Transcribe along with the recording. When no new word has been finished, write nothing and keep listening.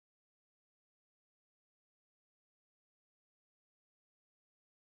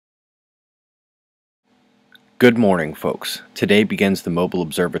Good morning, folks. Today begins the Mobile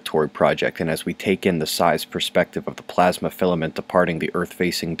Observatory project, and as we take in the size perspective of the plasma filament departing the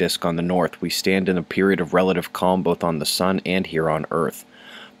Earth-facing disk on the north, we stand in a period of relative calm both on the Sun and here on Earth.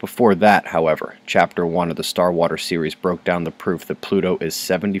 Before that, however, Chapter 1 of the STARWATER series broke down the proof that Pluto is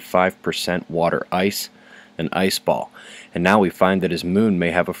 75% water ice, an ice ball, and now we find that his moon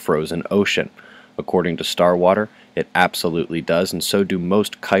may have a frozen ocean. According to STARWATER, it absolutely does, and so do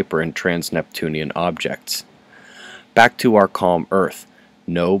most Kuiper and trans-Neptunian objects. Back to our calm Earth.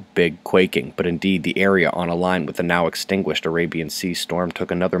 No big quaking, but indeed the area on a line with the now extinguished Arabian Sea storm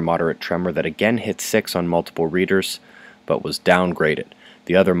took another moderate tremor that again hit 6 on multiple readers, but was downgraded.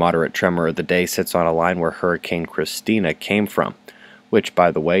 The other moderate tremor of the day sits on a line where Hurricane Christina came from, which,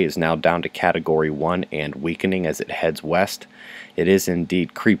 by the way, is now down to Category 1 and weakening as it heads west. It is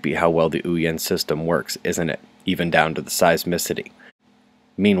indeed creepy how well the Uyen system works, isn't it? Even down to the seismicity.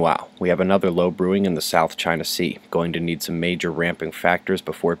 Meanwhile, we have another low brewing in the South China Sea, going to need some major ramping factors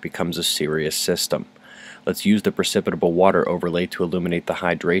before it becomes a serious system. Let's use the precipitable water overlay to illuminate the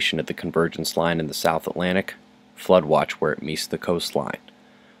hydration at the convergence line in the South Atlantic, flood watch where it meets the coastline.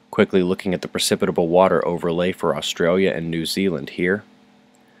 Quickly looking at the precipitable water overlay for Australia and New Zealand here.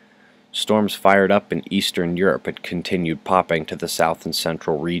 Storms fired up in Eastern Europe and continued popping to the south and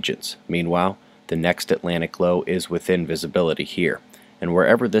central regions. Meanwhile, the next Atlantic low is within visibility here. And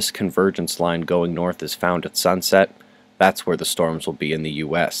wherever this convergence line going north is found at sunset, that's where the storms will be in the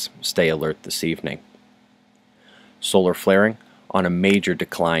U.S. Stay alert this evening. Solar flaring on a major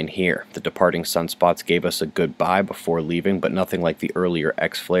decline here. The departing sunspots gave us a goodbye before leaving, but nothing like the earlier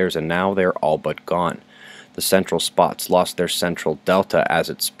X-flares, and now they're all but gone. The central spots lost their central delta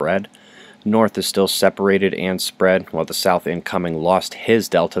as it spread. North is still separated and spread, while the south incoming lost his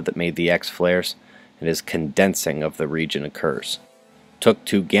delta that made the X-flares, and as condensing of the region occurs. Took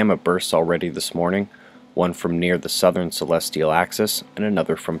 2 gamma bursts already this morning, one from near the southern celestial axis and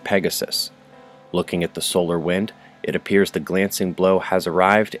another from Pegasus. Looking at the solar wind, it appears the glancing blow has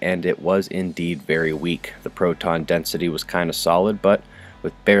arrived, and it was indeed very weak. The proton density was kinda solid, but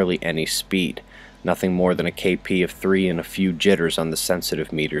with barely any speed. Nothing more than a KP of 3 and a few jitters on the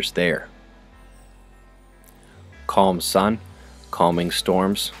sensitive meters there. Calm sun, calming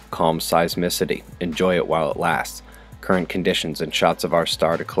storms, calm seismicity. Enjoy it while it lasts. Current conditions and shots of our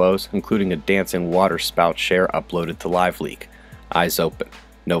star to close, including a dancing water spout share uploaded to LiveLeak. Eyes open.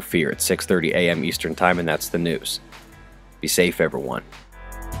 No fear, it's 6:30 a.m. Eastern Time, and that's the news. Be safe, everyone.